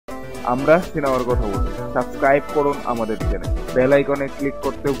আমরা সিনেমার কথা বলি। সাবস্ক্রাইব করুন আমাদের চ্যানেল, বেল আইকনে ক্লিক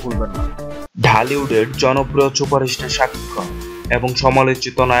করতেও ভুলবেন না। ঢালিউডের জনপ্রিয় সুপারস্টার শাকিব খান এবং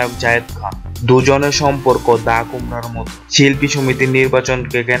সমালোচিত নায়ক জায়েদ খান দুজনের সম্পর্ক দা কুমড়ার মতো। শিল্পী সমিতির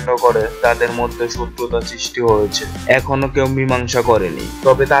নির্বাচনকে কেন্দ্র করে তাদের মধ্যে শত্রুতা সৃষ্টি হয়েছে, এখনো কেউ মীমাংসা করেনি।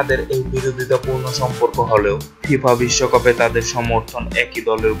 তবে তাদের এই বিরোধিতাপূর্ণ সম্পর্ক হলেও ফিফা বিশ্বকাপে তাদের সমর্থন একই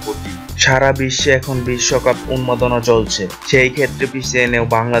দলের প্রতি। সারা বিশ্বে এখন বিশ্বকাপ উন্মাদনা চলছে, সেই ক্ষেত্রে পিছিয়ে নেও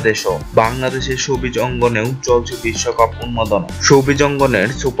বাংলাদেশও। বাংলাদেশের শোবিজ অঙ্গনেও চলছে বিশ্বকাপ উন্মাদনা। শোবিজ অঙ্গনের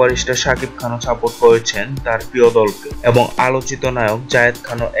সুপারস্টার শাকিব খানও সাপোর্ট করেছেন তার প্রিয় দলকে এবং আলোচিত নায়ক জায়েদ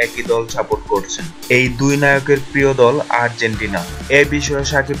খানও একই দল সাপোর্ট করছেন। এই দুই নায়কের প্রিয় দল আর্জেন্টিনা। এ বিষয়ে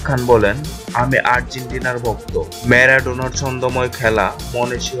শাকিব খান বলেন, আমি আর্জেন্টিনার ভক্ত। ম্যারাডোনার ছন্দময় খেলা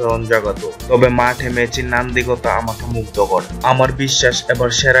মনে শিহরণ জাগাতো, তবে মাঠে মেসির নান্দিকতা আমাকে মুগ্ধ করে। আমার বিশ্বাস এবার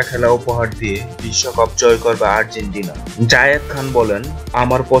সেরা খেলা উপহার দিয়ে বিশ্বকাপ জয় করবে আর্জেন্টিনা। জায়েদ খান বলেন,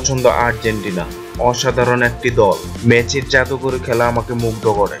 আমার পছন্দ আর্জেন্টিনা, অসাধারণ একটি দল। মেসির জাদুকরী খেলা আমাকে মুগ্ধ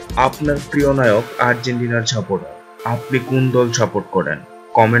করে। আপনার প্রিয় নায়ক আর্জেন্টিনার সাপোর্টার, আপনি কোন দল সাপোর্ট করেন?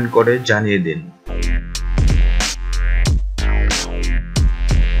 কমেন্ট করে জানিয়ে দিন।